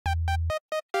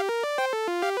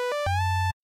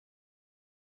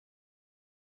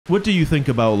What do you think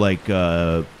about like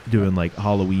doing like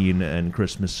Halloween and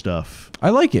Christmas stuff? I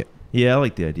like it. Yeah, I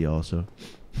like the idea also.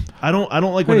 I don't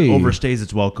like when it overstays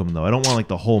its welcome though. I don't want like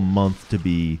the whole month to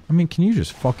be. I mean, can you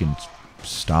just fucking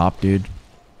stop, dude?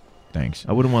 Thanks.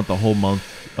 I wouldn't want the whole month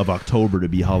of October to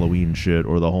be Halloween shit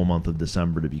or the whole month of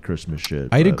December to be Christmas shit.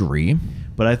 I'd agree.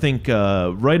 But I think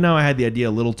right now I had the idea a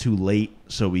little too late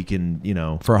so we can, you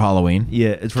know. For Halloween? Yeah,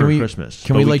 it's for Christmas.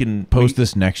 Can we post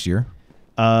this next year?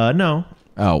 No.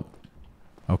 Oh.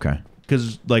 Okay.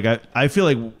 Because like I feel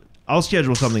like I'll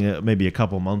schedule something maybe a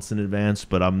couple months in advance,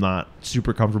 but I'm not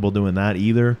super comfortable doing that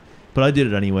either. But I did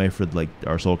it anyway for like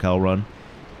our SoulCal run.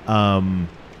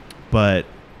 But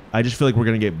I just feel like we're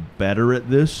gonna get better at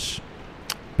this.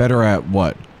 Better at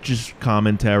what? Just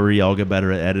commentary. I'll get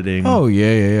better at editing. Oh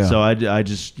yeah. So I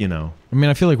just you know. I mean,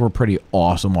 I feel like we're pretty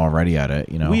awesome already at it.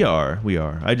 You know. We are.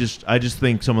 I just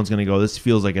think someone's gonna go. This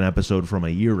feels like an episode from a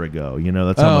year ago. You know.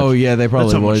 That's how much, yeah, they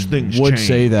probably would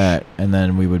say that, and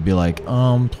then we would be like,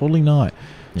 totally not.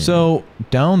 Yeah. So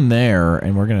down there,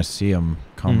 and we're gonna see them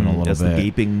coming a little that's bit. That's the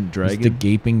gaping dragon. It's the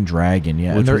gaping dragon.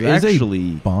 Yeah, which and there is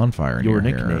actually a bonfire. Your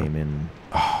near nickname here. in.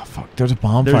 Oh fuck! There's a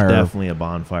bonfire. There's definitely a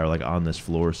bonfire like on this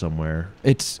floor somewhere.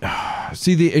 It's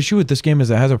see the issue with this game is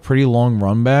it has a pretty long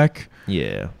run back.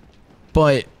 Yeah,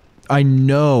 but I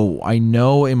know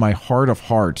in my heart of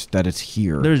hearts that it's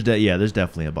here. There's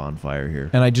definitely a bonfire here,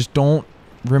 and I just don't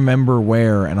remember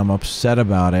where, and I'm upset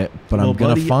about it. But I'm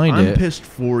gonna find it. I'm pissed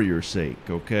for your sake.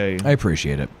 Okay, I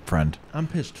appreciate it, friend. I'm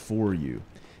pissed for you.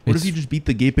 What if you just beat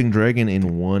the gaping dragon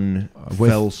in one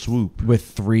fell swoop with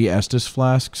 3 Estus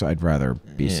flasks? I'd rather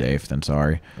be safe than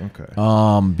sorry. Okay.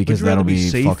 Because that'll be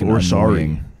safe fucking or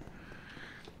annoying.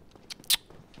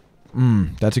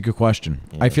 That's a good question.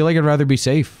 Yeah. I feel like I'd rather be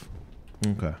safe.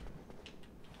 Okay.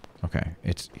 Okay.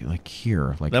 It's like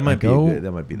here. Like that might be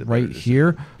the right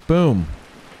here. Boom.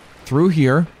 Through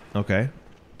here. Okay.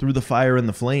 Through the fire and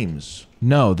the flames.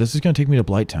 No, this is gonna take me to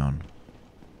Blighttown.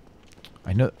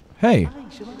 I know. Hey.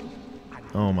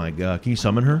 Oh my god. Can you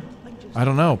summon her? I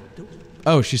don't know.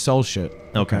 Oh, she sells shit.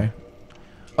 Okay.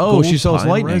 Oh, Gold she sells pine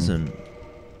lightning. Resin.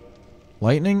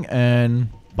 Lightning and...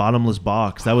 Bottomless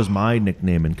box. That was my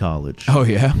nickname in college. Oh,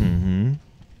 yeah? Mm-hmm.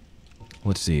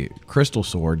 Let's see. Crystal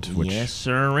swords, which yes,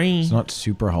 sirree. is not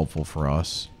super helpful for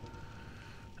us.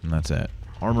 And that's it.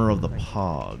 Armor of the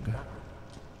Pog.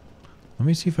 Let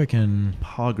me see if I can...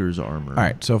 Pogger's armor.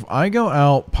 Alright, so if I go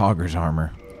out... Pogger's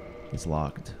armor. It's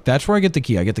locked. That's where I get the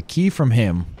key. I get the key from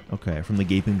him. Okay, from the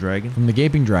gaping dragon? From the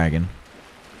gaping dragon.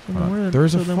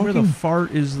 There's a fucking where the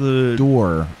fart is the...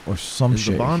 door or some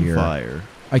shit the bonfire. Here.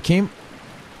 I came...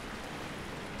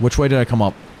 Which way did I come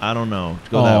up? I don't know.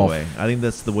 Go that way. I think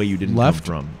that's the way you didn't come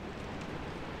from.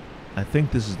 I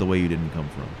think this is the way you didn't come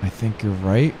from. I think you're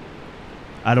right.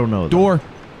 I don't know. Door.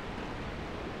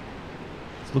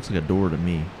 This looks like a door to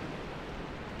me.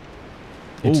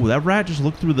 Oh, that rat just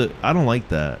looked through the... I don't like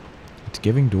that. It's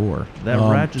giving door. That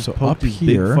rat just poked his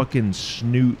big fucking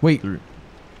snoot through.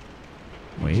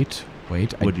 Wait. I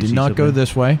did not go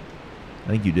this way. I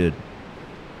think you did.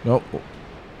 Nope.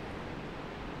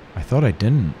 I thought I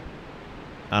didn't.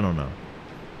 I don't know.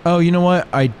 Oh, you know what?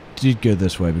 I did go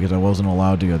this way because I wasn't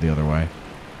allowed to go the other way.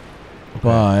 Okay.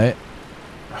 But...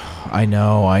 I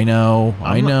know.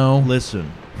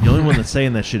 Listen. The only one that's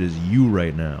saying that shit is you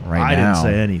right now. I didn't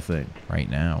say anything. Right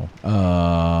now.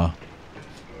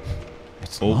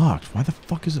 It's locked. Why the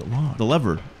fuck is it locked? The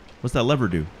lever. What's that lever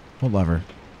do? What lever?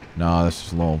 No, that's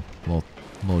just a little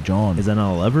Jahn. Is that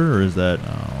not a lever, or is that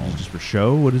just for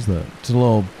show? What is that? It's a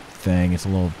little thing. It's a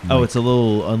little... Oh, it's a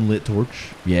little unlit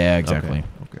torch? Yeah, exactly.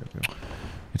 Okay.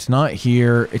 It's not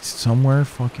here. It's somewhere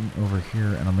fucking over here,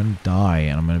 and I'm gonna die,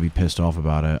 and I'm gonna be pissed off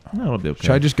about it. No, it'll be okay.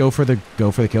 Should I just go for the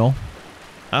kill?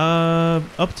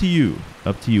 Up to you.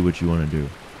 Up to you what you want to do.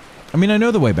 I mean, I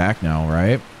know the way back now,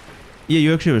 right? Yeah,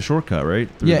 you actually have a shortcut, right?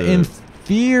 In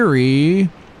theory,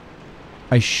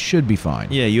 I should be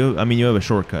fine. Yeah, you have a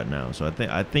shortcut now, so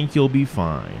I think you'll be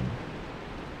fine.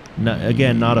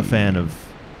 Again, not a fan of,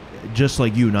 just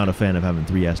like you, not a fan of having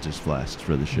 3 Estus flasks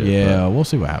for the shit. Yeah, we'll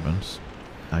see what happens.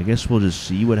 I guess we'll just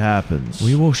see what happens.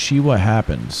 We will see what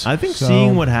happens. I think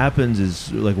seeing what happens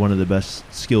is like one of the best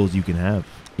skills you can have.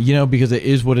 You know, because it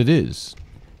is what it is.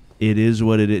 It is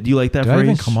what it is. Do you like that phrase? Did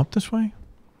I even come up this way?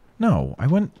 No, I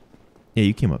went... Yeah,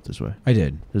 you came up this way. I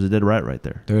did. There's a dead rat right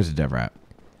there. There is a dead rat.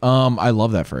 I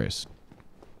love that phrase.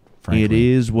 Frankly. It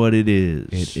is what it is.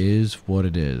 It is what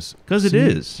it is. Because it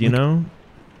is, you know?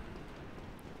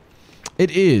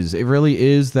 It is. It really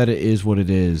is that it is what it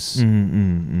is.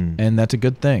 And that's a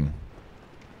good thing.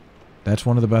 That's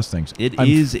one of the best things. It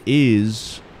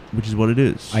is, which is what it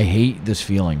is. I hate this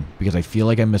feeling because I feel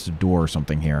like I missed a door or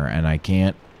something here, and I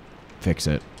can't fix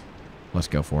it. Let's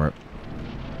go for it.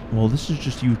 Well, this is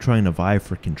just you trying to vie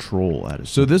for control, Addison.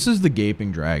 So this is the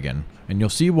Gaping Dragon, and you'll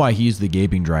see why he's the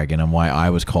Gaping Dragon and why I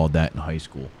was called that in high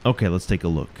school. Okay, let's take a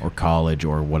look. Or college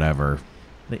or whatever.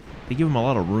 They give him a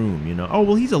lot of room, you know. Oh,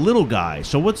 well, he's a little guy,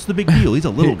 so what's the big deal? He's a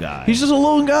little guy. He's just a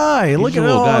little guy. Look at a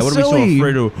little guy. What are we so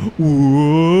afraid of?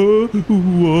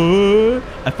 What?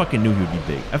 I fucking knew he would be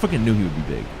big. I fucking knew he would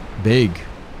be big. Big.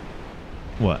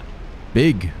 What?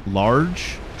 Big.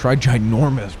 Large? Try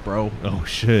ginormous, bro. Oh,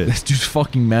 shit. This dude's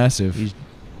fucking massive. He's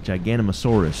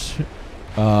Giganomosaurus.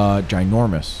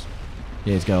 Ginormous.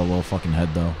 Yeah, he's got a little fucking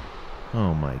head, though.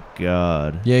 Oh, my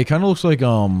God. Yeah, he kind of looks like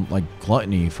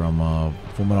Gluttony from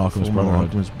Fullmetal Alchemist Brotherhood.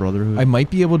 Alchemist Brotherhood. I might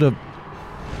be able to...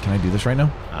 Can I do this right now?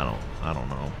 I don't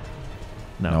know.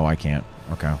 No, I can't.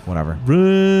 Okay, whatever.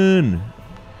 Run!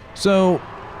 So,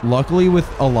 luckily with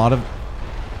a lot of...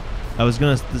 I was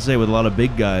going to say, with a lot of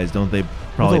big guys, don't they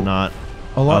probably not...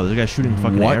 A lot. Oh, there's a guy shooting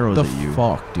fucking arrows at you.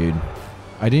 What the fuck, dude?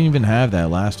 I didn't even have that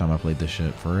last time I played this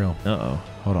shit, for real. Uh-oh.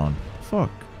 Hold on.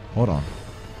 Fuck. Hold on.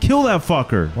 Kill that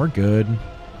fucker! We're good.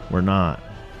 We're not.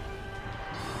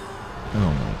 Oh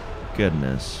my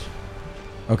goodness.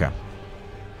 Okay.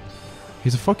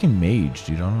 He's a fucking mage,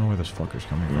 dude. I don't know where this fucker's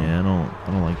coming from. Yeah, I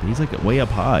don't like that. He's like way up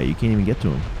high. You can't even get to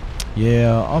him.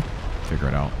 Yeah, I'll figure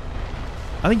it out.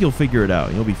 I think you'll figure it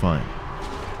out. You'll be fine.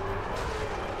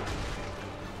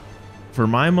 For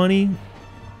my money,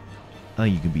 I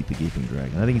think you can beat the Gaping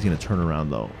Dragon. I think he's gonna turn around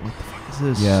though. What the fuck is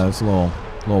this? Yeah, it's a little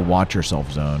watch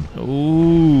yourself zone.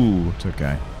 Ooh. It's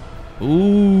okay.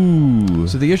 Ooh.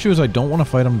 So the issue is I don't want to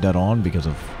fight him dead on because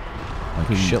of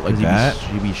like shit like that.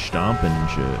 He'd be stomping and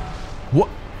shit. What?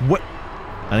 What?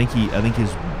 I think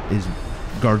his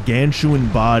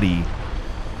gargantuan body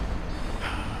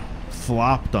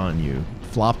flopped on you.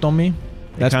 Flopped on me?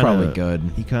 That's probably good.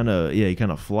 He kind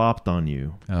of flopped on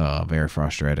you. Oh, very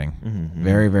frustrating. Mm-hmm.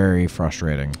 Very, very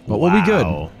frustrating. But we'll be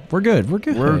good. We're good. We're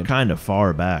good. We're kind of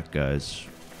far back, guys.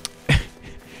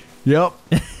 Yep.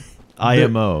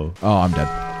 IMO. Oh, I'm dead.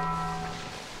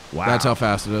 Wow. That's how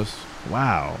fast it is.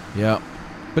 Wow. Yep.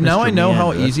 But now I know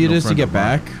how easy it is to get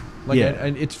back. Like, yeah.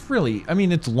 It's really, I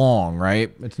mean, it's long,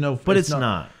 right? It's no, but it's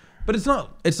not. But it's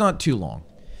not. It's not too long.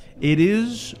 It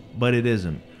is, but it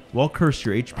isn't. Well, curse,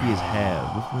 your HP is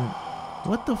halved.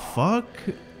 What the fuck?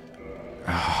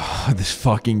 This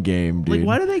fucking game, dude. Like,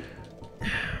 why do they?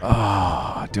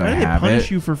 Oh, do I Why do they have punish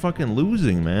it? you for fucking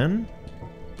losing, man?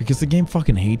 Because the game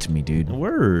fucking hates me, dude.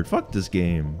 Word. Fuck this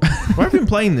game. Why have you been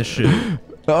playing this shit?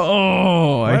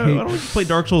 Oh, Why don't we just play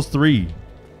Dark Souls 3?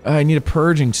 I need a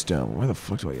purging stone. Where the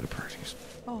fuck do I get a purging stone?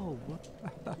 Oh.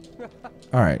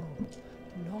 All right.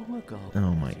 Long ago.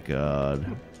 Oh my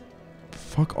god.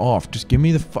 Fuck off. Just give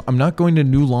me the... I'm not going to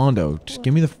New Londo. Just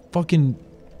give me the fucking... Did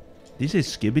you say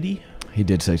skibbity? He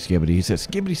did say skibbity. He said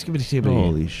skibbity, skibbity, skibbity.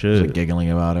 Holy shit. He's like giggling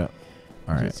about it.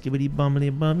 All right. Skibbity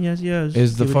bumbity bum, yes, yes.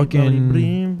 Is the Skibbity fucking bumbity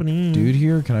bling, bling. dude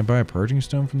here? Can I buy a purging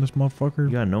stone from this motherfucker? You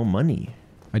got no money.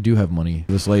 I do have money.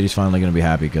 This lady's finally going to be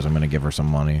happy because I'm going to give her some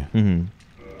money. Mm-hmm.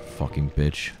 Fucking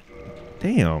bitch.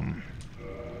 Damn.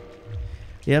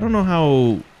 Yeah, I don't know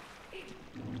how...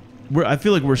 I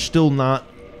feel like we're still not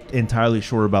entirely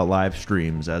sure about live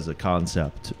streams as a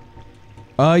concept.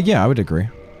 Yeah, I would agree.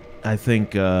 I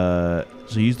think, so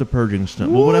use the purging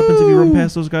stone. Well, what happens if you run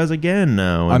past those guys again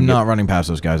now? I'm not running past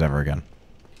those guys ever again.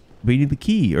 But you need the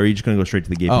key, or are you just going to go straight to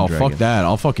the Gaping Dragon? Oh, fuck that.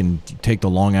 I'll fucking take the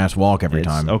long-ass walk every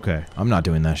time. Okay. I'm not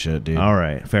doing that shit, dude. All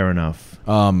right, fair enough.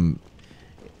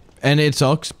 And it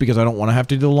sucks because I don't want to have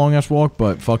to do the long-ass walk,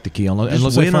 but fuck the key.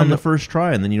 Just win on the first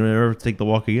try, and then you don't ever take the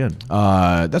walk again.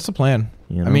 That's the plan.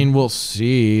 You know? I mean, we'll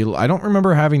see. I don't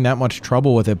remember having that much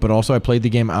trouble with it, but also I played the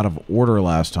game out of order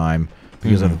last time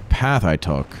because of the path I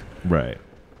took. Right.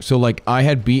 So, like, I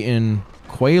had beaten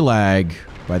Quaylag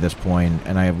by this point,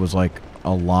 and I was, like,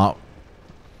 a lot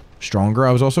stronger.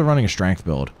 I was also running a strength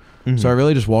build. So I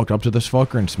really just walked up to this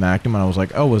fucker and smacked him, and I was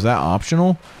like, oh, was that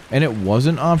optional? And it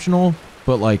wasn't optional,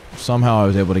 but, like, somehow I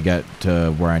was able to get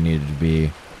to where I needed to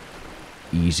be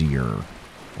easier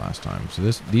last time. So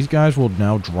these guys will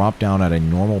now drop down at a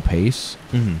normal pace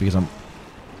because I'm...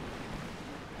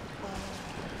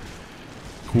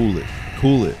 Cool it.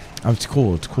 Cool it. It's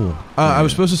cool. It's cool. I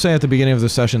was supposed to say at the beginning of the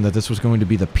session that this was going to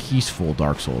be the peaceful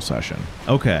Dark Souls session.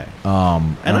 Okay. You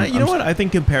know what? I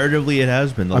think comparatively it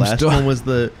has been. The last one was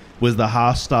the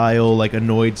hostile, like,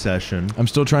 annoyed session. I'm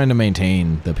still trying to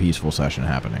maintain the peaceful session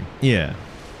happening. Yeah.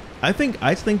 I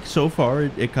think so far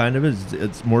it kind of is.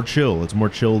 It's more chill. It's more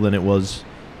chill than it was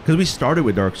because we started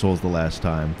with Dark Souls the last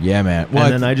time. Yeah, man.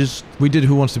 Well, and then we did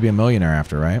Who Wants to Be a Millionaire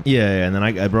after, right? Yeah, and then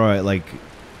I brought, like,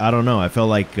 I don't know. I felt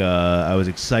like I was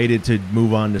excited to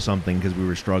move on to something because we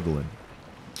were struggling.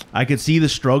 I could see the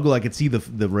struggle. I could see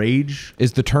the rage.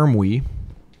 Is the term "we"?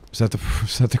 Is that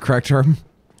the correct term?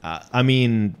 I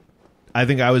mean, I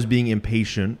think I was being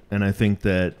impatient, and I think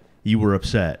that you were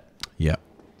upset. Yeah.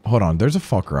 Hold on. There's a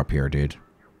fucker up here, dude.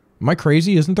 Am I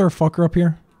crazy? Isn't there a fucker up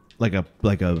here? Like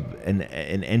an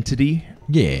entity?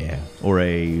 Yeah.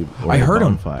 I heard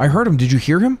him. bonfire. I heard him. Did you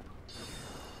hear him?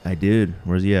 I did.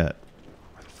 Where's he at?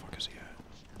 Where the fuck is he at?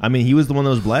 I mean, he was the one that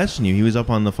was blasting you. He was up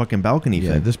on the fucking balcony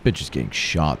Yeah, thing. this bitch is getting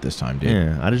shot this time, dude.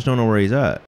 Yeah, I just don't know where he's at.